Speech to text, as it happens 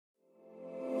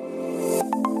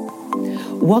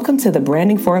Welcome to the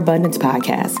Branding for Abundance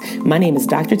podcast. My name is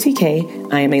Dr.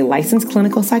 TK. I am a licensed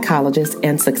clinical psychologist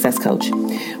and success coach.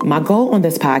 My goal on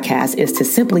this podcast is to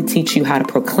simply teach you how to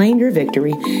proclaim your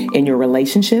victory in your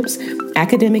relationships,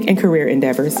 academic and career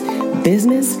endeavors,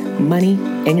 business, money,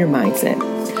 and your mindset.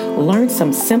 Learn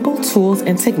some simple tools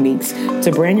and techniques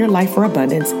to brand your life for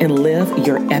abundance and live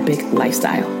your epic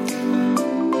lifestyle.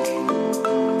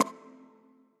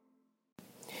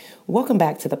 Welcome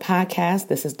back to the podcast.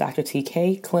 This is Dr.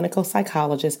 TK, clinical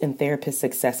psychologist and therapist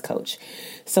success coach.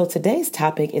 So today's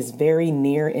topic is very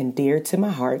near and dear to my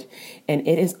heart, and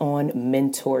it is on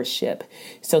mentorship.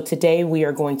 So today we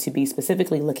are going to be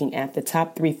specifically looking at the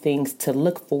top 3 things to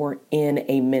look for in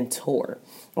a mentor.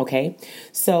 Okay,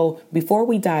 so before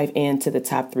we dive into the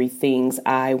top 3 things,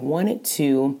 I wanted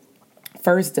to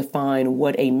first define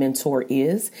what a mentor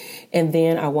is, and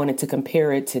then I wanted to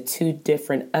compare it to 2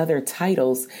 different other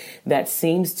titles that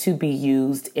seems to be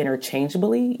used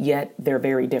interchangeably, yet they're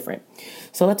very different.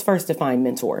 So let's first define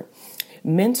mentor.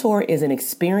 Mentor is an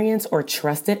experienced or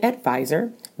trusted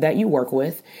advisor that you work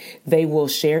with. They will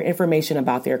share information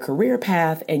about their career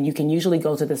path, and you can usually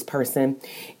go to this person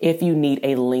if you need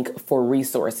a link for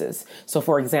resources. So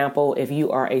for example, if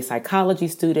you are a psychology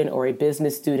student or a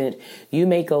business student, you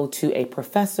may go to a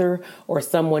professor or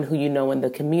someone who you know in the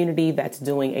community that's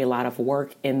doing a lot of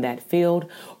work in that field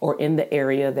or in the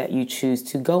area that you choose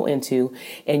to go into,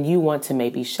 and you want to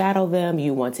maybe shadow them,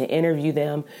 you want to interview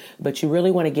them, but you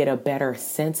really want to get a better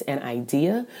sense and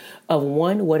idea of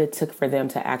what it took for them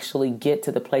to actually get to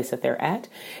the place that they're at,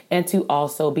 and to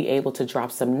also be able to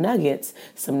drop some nuggets,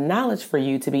 some knowledge for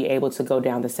you to be able to go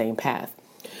down the same path.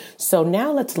 So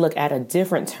now let's look at a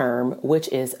different term, which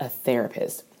is a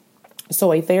therapist.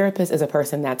 So a therapist is a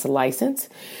person that's licensed.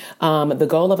 The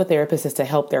goal of a therapist is to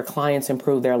help their clients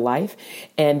improve their life.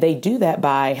 And they do that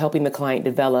by helping the client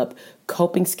develop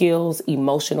coping skills,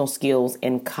 emotional skills,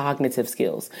 and cognitive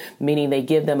skills, meaning they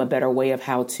give them a better way of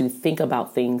how to think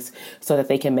about things so that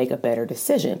they can make a better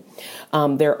decision.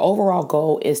 Their overall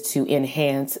goal is to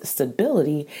enhance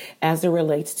stability as it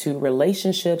relates to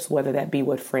relationships, whether that be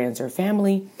with friends or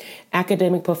family,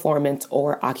 academic performance,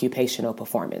 or occupational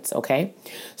performance. Okay.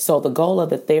 So the goal of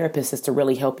the therapist is to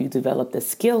really help you develop the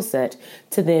skill set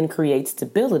to then create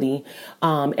stability.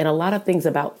 And a lot of things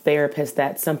about therapists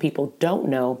that some people don't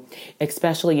know,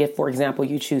 especially if, for example,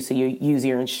 you choose to use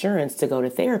your insurance to go to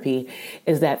therapy,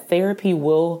 is that therapy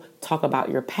will talk about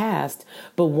your past.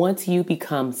 But once you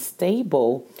become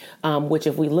stable, which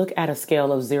if we look at a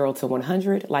scale of 0 to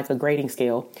 100, like a grading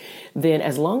scale, then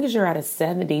as long as you're at a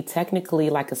 70,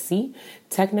 technically like a C,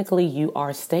 technically you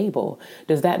are stable.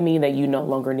 Does that mean that you no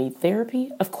longer need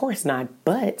therapy? Of course not.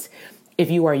 But if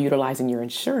you are utilizing your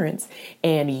insurance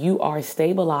and you are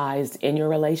stabilized in your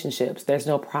relationships, there's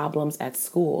no problems at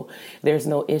school, there's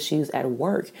no issues at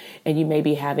work, and you may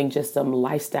be having just some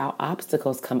lifestyle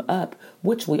obstacles come up,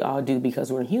 which we all do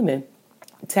because we're human,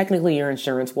 technically your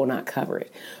insurance will not cover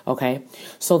it. Okay.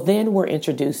 So then we're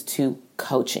introduced to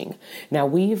coaching. Now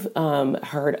we've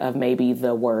heard of maybe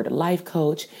the word life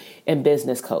coach and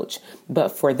business coach, but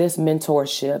for this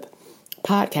mentorship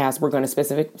podcast, we're going to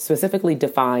specifically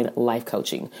define life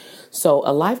coaching. So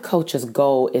a life coach's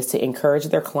goal is to encourage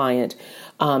their client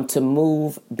to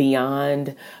move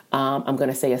beyond, I'm going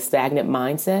to say, a stagnant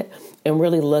mindset, and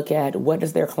really look at what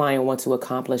does their client want to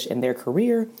accomplish in their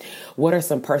career? What are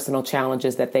some personal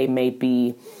challenges that they may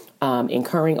be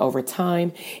incurring over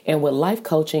time? And with life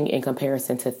coaching, in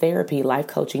comparison to therapy, life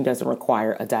coaching doesn't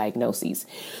require a diagnosis.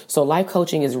 So life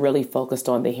coaching is really focused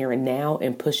on the here and now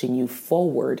and pushing you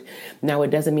forward. Now,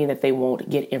 it doesn't mean that they won't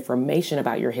get information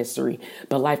about your history,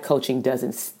 but life coaching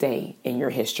doesn't stay in your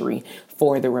history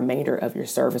for the remainder of your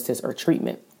services or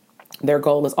treatment. Their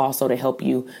goal is also to help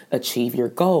you achieve your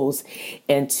goals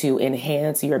and to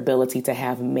enhance your ability to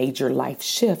have major life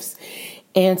shifts,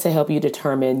 and to help you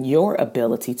determine your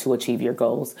ability to achieve your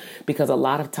goals. Because a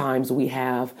lot of times we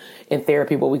have in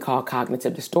therapy what we call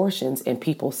cognitive distortions, and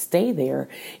people stay there,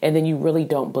 and then you really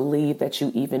don't believe that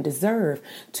you even deserve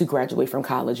to graduate from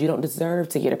college. You don't deserve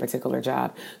to get a particular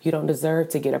job. You don't deserve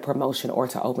to get a promotion or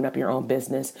to open up your own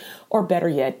business, or better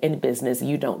yet, in business,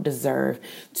 you don't deserve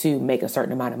to make a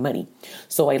certain amount of money.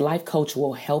 So a life coach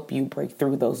will help you break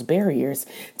through those barriers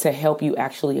to help you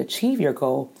actually achieve your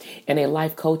goal. And a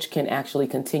life coach can actually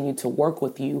continue to work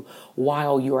with you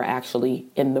while you are actually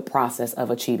in the process of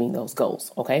achieving those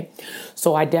goals. Okay.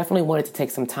 So I definitely wanted to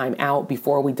take some time out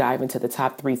before we dive into the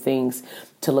top 3 things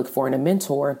to look for in a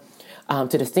mentor,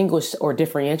 to distinguish or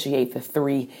differentiate the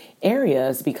three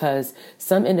areas, because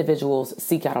some individuals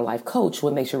seek out a life coach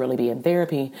when they should really be in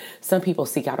therapy. Some people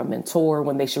seek out a mentor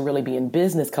when they should really be in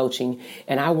business coaching.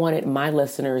 And I wanted my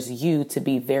listeners, you, to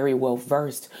be very well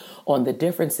versed on the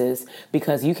differences,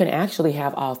 because you can actually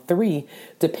have all three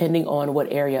depending on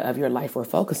what area of your life we're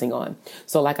focusing on.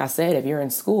 So like I said, if you're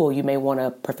in school, you may want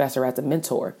a professor as a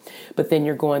mentor, but then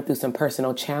you're going through some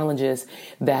personal challenges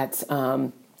that's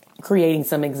creating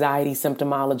some anxiety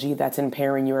symptomology that's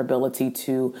impairing your ability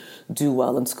to do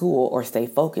well in school or stay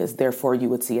focused. Therefore, you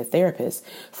would see a therapist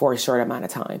for a short amount of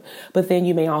time. But then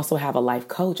you may also have a life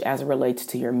coach as it relates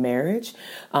to your marriage.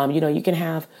 You can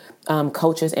have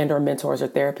coaches and or mentors or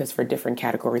therapists for different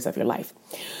categories of your life.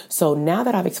 So now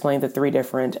that I've explained the three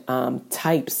different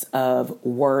types of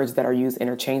words that are used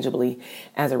interchangeably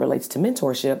as it relates to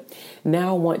mentorship, now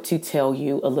I want to tell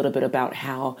you a little bit about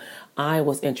how I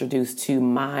was introduced to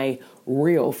my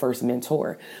real first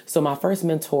mentor. So my first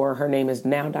mentor, her name is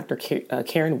now Dr.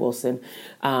 Karen Wilson.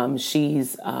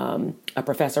 She's a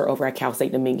professor over at Cal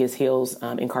State Dominguez Hills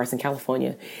in Carson,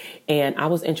 California. And I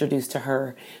was introduced to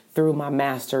her through my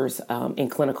master's in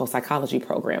clinical psychology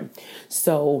program.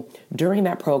 So during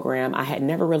that program, I had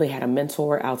never really had a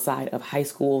mentor outside of high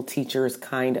school teachers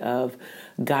kind of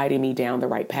guiding me down the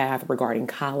right path regarding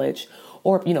college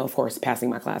or, of course,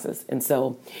 passing my classes. And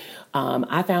so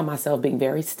I found myself being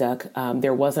very stuck.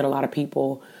 There wasn't a lot of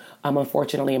people,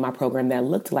 unfortunately, in my program that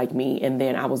looked like me. And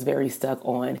then I was very stuck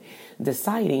on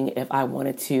deciding if I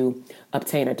wanted to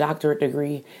obtain a doctorate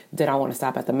degree, did I want to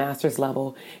stop at the master's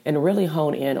level, and really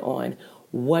hone in on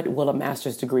what will a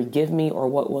master's degree give me or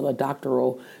what will a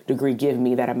doctoral degree give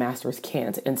me that a master's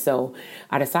can't. And so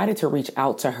I decided to reach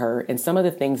out to her. And some of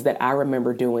the things that I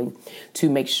remember doing to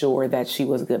make sure that she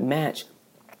was a good match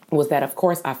was that, of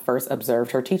course, I first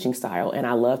observed her teaching style, and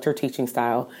I loved her teaching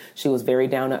style. She was very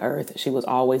down to earth. She was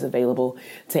always available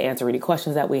to answer any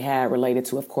questions that we had related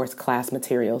to, of course, class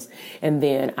materials. And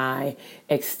then I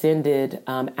extended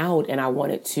out, and I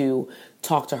wanted to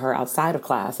talk to her outside of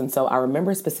class. And so I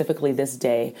remember specifically this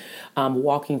day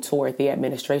walking toward the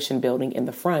administration building in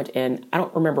the front. And I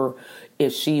don't remember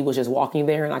if she was just walking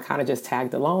there and I kind of just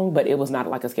tagged along, but it was not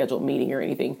like a scheduled meeting or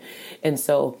anything. And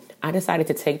so I decided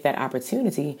to take that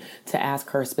opportunity to ask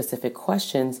her specific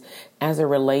questions as it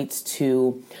relates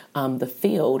to the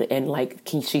field. And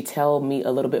can she tell me a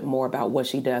little bit more about what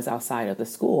she does outside of the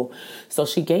school? So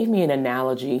she gave me an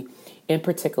analogy in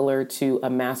particular to a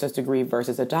master's degree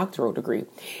versus a doctoral degree.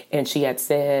 And she asked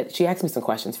me some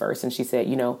questions first. And she said,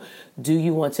 do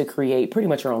you want to create pretty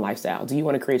much your own lifestyle? Do you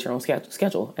want to create your own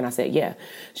schedule? And I said, yeah.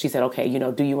 She said, okay,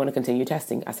 do you want to continue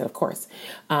testing? I said, of course.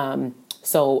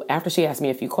 So after she asked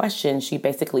me a few questions, she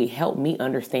basically helped me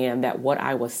understand that what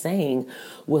I was saying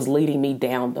was leading me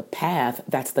down the path.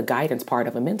 That's the guidance part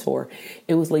of a mentor.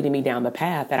 It was leading me down the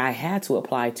path that I had to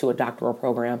apply to a doctoral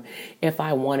program if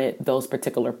I wanted those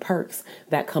particular perks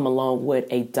that come along with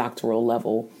a doctoral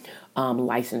level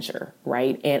licensure,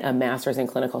 right? And a master's in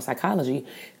clinical psychology.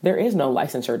 There is no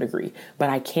licensure degree, but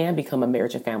I can become a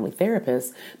marriage and family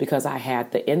therapist because I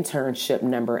had the internship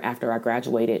number after I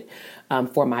graduated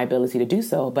for my ability to do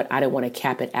so, but I didn't want to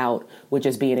cap it out with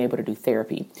just being able to do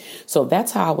therapy. So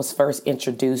that's how I was first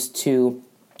introduced to,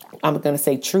 I'm going to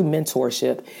say, true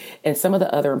mentorship. And some of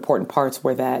the other important parts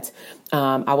were that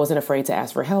I wasn't afraid to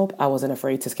ask for help. I wasn't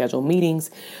afraid to schedule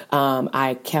meetings.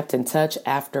 I kept in touch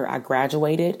after I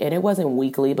graduated, and it wasn't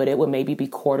weekly, but it would maybe be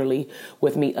quarterly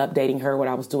with me updating her what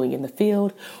I was doing in the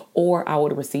field, or I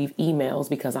would receive emails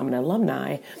because I'm an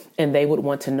alumni and they would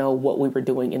want to know what we were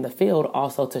doing in the field,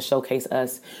 also to showcase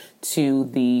us to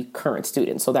the current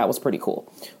students. So that was pretty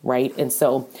cool, right? And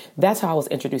so that's how I was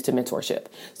introduced to mentorship.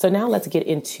 So now let's get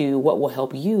into what will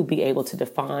help you be able to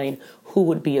define who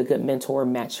would be a good mentor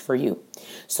match for you.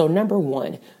 So number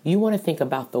one, you want to think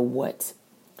about the what.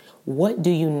 What do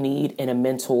you need in a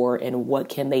mentor, and what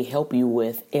can they help you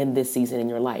with in this season in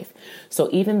your life? So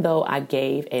even though I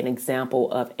gave an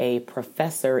example of a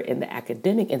professor in the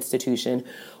academic institution,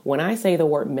 when I say the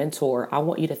word mentor, I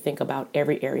want you to think about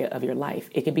every area of your life.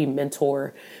 It can be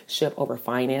mentorship over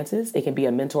finances. It can be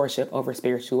a mentorship over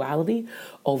spirituality,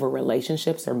 over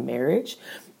relationships or marriage,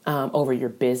 over your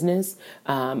business.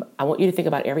 I want you to think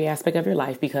about every aspect of your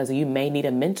life because you may need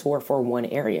a mentor for one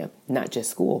area, not just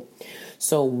school.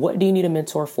 So what do you need a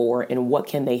mentor for, and what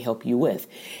can they help you with?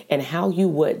 And how you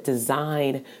would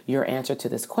design your answer to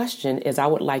this question is I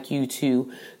would like you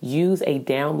to use a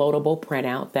downloadable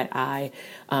printout that I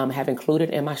have included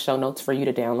in my show notes for you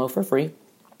to download for free.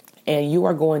 And you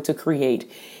are going to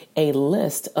create a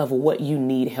list of what you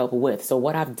need help with. So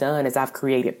what I've done is I've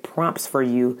created prompts for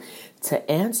you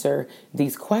to answer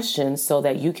these questions so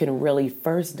that you can really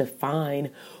first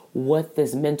define what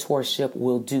this mentorship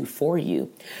will do for you.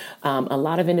 A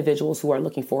lot of individuals who are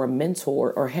looking for a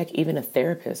mentor, or heck, even a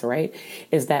therapist, right,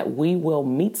 is that we will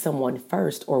meet someone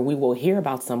first, or we will hear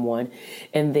about someone,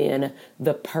 and then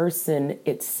the person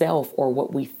itself, or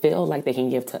what we feel like they can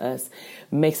give to us,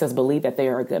 makes us believe that they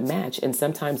are a good match. And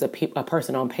sometimes a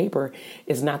person on paper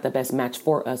is not the best match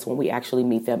for us when we actually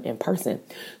meet them in person.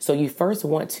 So you first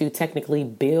want to technically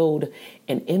build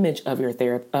an image of your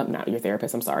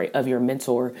of your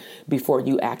mentor before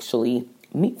you actually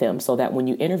meet them, so that when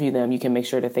you interview them, you can make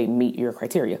sure that they meet your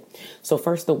criteria. So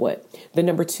first, the what. The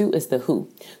number two is the who.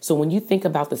 So when you think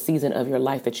about the season of your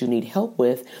life that you need help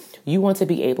with, you want to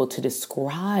be able to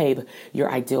describe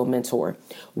your ideal mentor.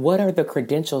 What are the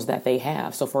credentials that they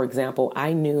have? So for example,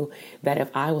 I knew that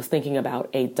if I was thinking about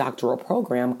a doctoral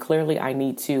program, clearly I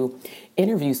need to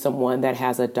interview someone that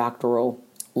has a doctoral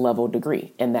level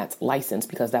degree, and that's licensed,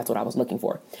 because that's what I was looking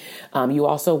for. You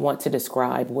also want to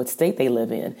describe what state they live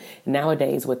in.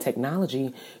 Nowadays, with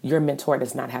technology, your mentor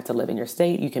does not have to live in your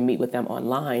state. You can meet with them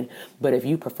online, but if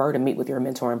you prefer to meet with your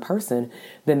mentor in person,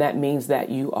 then that means that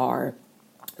you are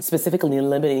specifically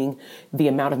limiting the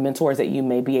amount of mentors that you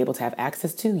may be able to have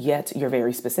access to, yet you're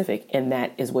very specific, and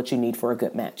that is what you need for a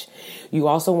good match. You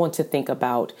also want to think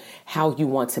about how you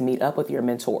want to meet up with your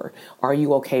mentor. Are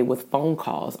you okay with phone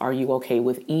calls? Are you okay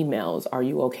with emails? Are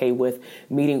you okay with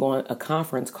meeting on a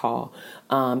conference call?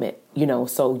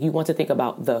 So you want to think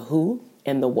about the who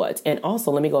and the what. And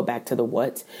also, let me go back to the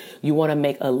what. You want to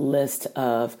make a list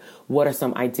of what are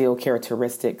some ideal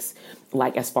characteristics,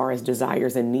 like as far as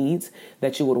desires and needs,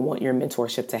 that you would want your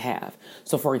mentorship to have.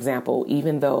 So for example,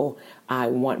 even though I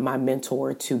want my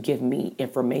mentor to give me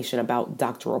information about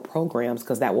doctoral programs,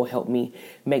 because that will help me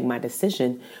make my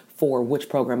decision for which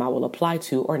program I will apply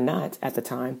to or not at the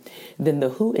time, then the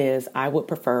who is, I would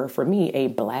prefer, for me, a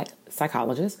Black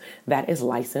psychologist that is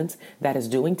licensed, that is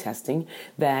doing testing,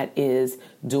 that is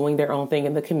doing their own thing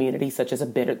in the community, such as a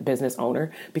business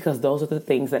owner, because those are the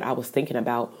things that I was thinking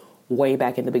about way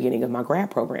back in the beginning of my grad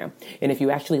program. And if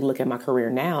you actually look at my career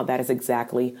now, that is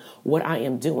exactly what I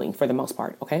am doing for the most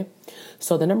part. Okay.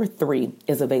 So the number three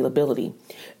is availability.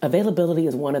 Availability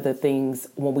is one of the things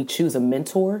when we choose a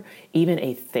mentor, even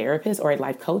a therapist or a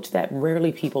life coach, that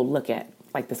rarely people look at,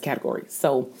 like this category.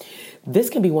 So this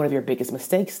can be one of your biggest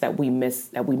mistakes that we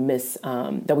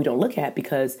don't look at,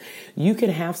 because you can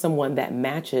have someone that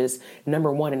matches number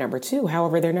one and number two.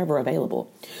 However, they're never available.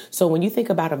 So when you think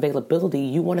about availability,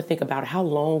 you want to think about, how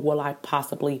long will I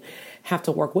possibly have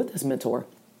to work with this mentor?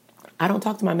 I don't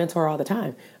talk to my mentor all the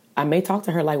time. I may talk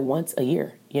to her like once a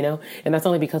year, and that's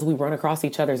only because we run across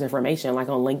each other's information, like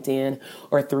on LinkedIn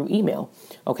or through email.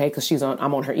 Okay. Cause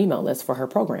I'm on her email list for her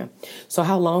program. So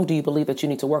how long do you believe that you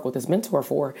need to work with this mentor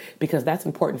for? Because that's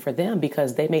important for them,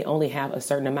 because they may only have a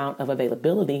certain amount of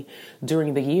availability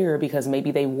during the year, because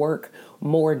maybe they work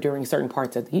more during certain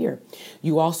parts of the year.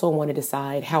 You also want to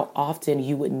decide how often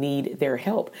you would need their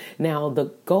help. Now,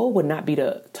 the goal would not be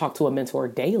to talk to a mentor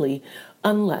daily,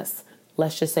 unless,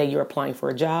 let's just say you're applying for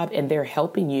a job and they're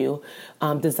helping you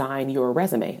design your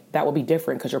resume. That will be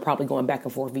different, because you're probably going back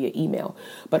and forth via email.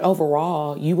 But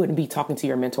overall, you wouldn't be talking to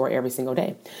your mentor every single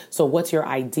day. So what's your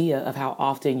idea of how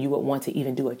often you would want to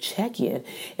even do a check-in?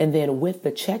 And then with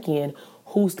the check-in,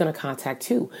 who's going to contact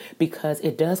who? Because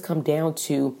it does come down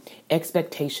to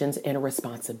expectations and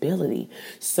responsibility.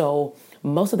 So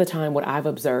most of the time, what I've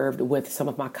observed with some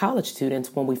of my college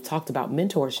students when we've talked about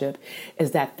mentorship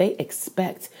is that they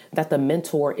expect that the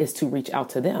mentor is to reach out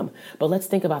to them. But let's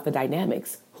think about the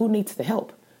dynamics. Who needs the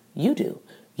help? You do.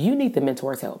 You need the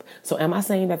mentor's help. So am I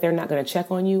saying that they're not going to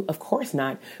check on you? Of course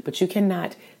not. But you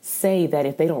cannot say that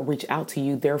if they don't reach out to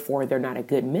you, therefore they're not a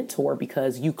good mentor,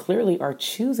 because you clearly are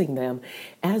choosing them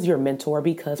as your mentor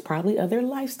because probably of their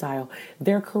lifestyle,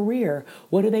 their career.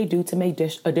 What do they do to make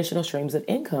additional streams of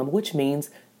income, which means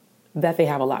that they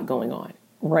have a lot going on.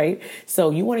 Right? So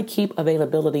you want to keep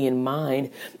availability in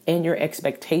mind, and your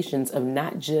expectations of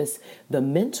not just the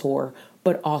mentor,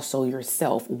 but also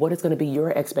yourself. What is going to be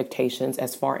your expectations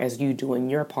as far as you doing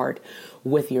your part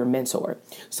with your mentor?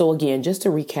 So again, just to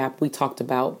recap, we talked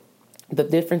about the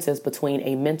differences between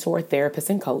a mentor, therapist,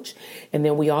 and coach. And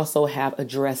then we also have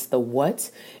addressed the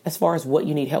what, as far as what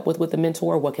you need help with the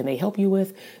mentor, what can they help you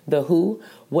with, the who,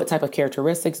 what type of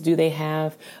characteristics do they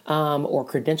have, or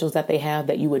credentials that they have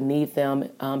that you would need them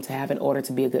to have in order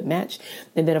to be a good match.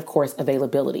 And then, of course,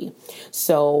 availability.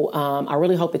 So I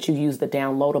really hope that you use the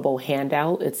downloadable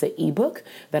handout. It's an ebook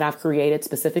that I've created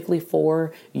specifically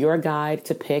for your guide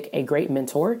to pick a great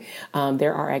mentor.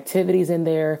 There are activities in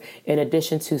there in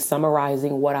addition to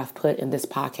summarizing what I've put in this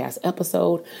podcast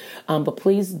episode. But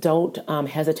please don't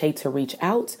hesitate to reach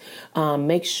out.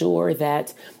 Make sure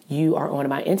that you are on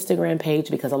my Instagram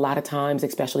page, because a lot of times,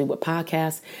 especially with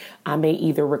podcasts, I may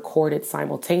either record it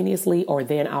simultaneously or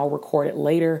then I'll record it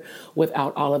later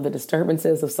without all of the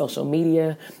disturbances of social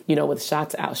media, with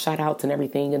shout outs and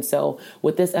everything. And so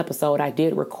with this episode, I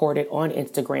did record it on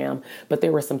Instagram, but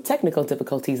there were some technical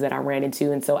difficulties that I ran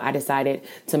into. And so I decided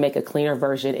to make a cleaner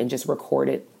version and just record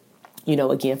it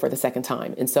again for the second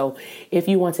time. And so if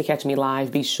you want to catch me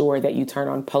live, be sure that you turn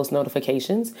on post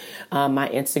notifications. My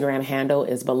Instagram handle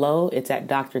is below. It's at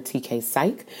Dr. TK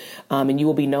Psych. And you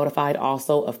will be notified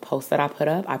also of posts that I put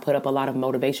up. I put up a lot of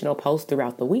motivational posts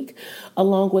throughout the week,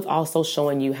 along with also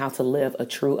showing you how to live a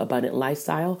true abundant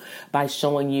lifestyle by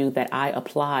showing you that I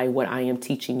apply what I am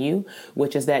teaching you,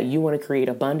 which is that you want to create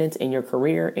abundance in your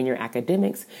career, in your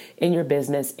academics, in your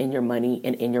business, in your money,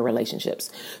 and in your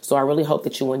relationships. So I really hope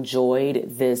that you enjoyed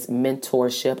this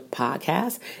mentorship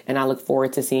podcast, and I look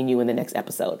forward to seeing you in the next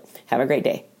episode. Have a great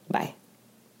day. Bye.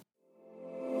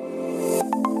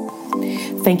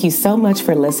 Thank you so much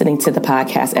for listening to the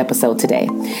podcast episode today.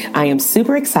 I am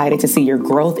super excited to see your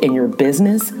growth in your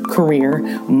business, career,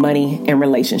 money, and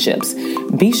relationships.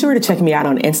 Be sure to check me out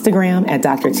on Instagram at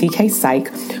Dr. TK Psych,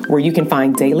 where you can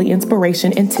find daily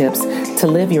inspiration and tips to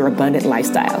live your abundant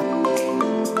lifestyle.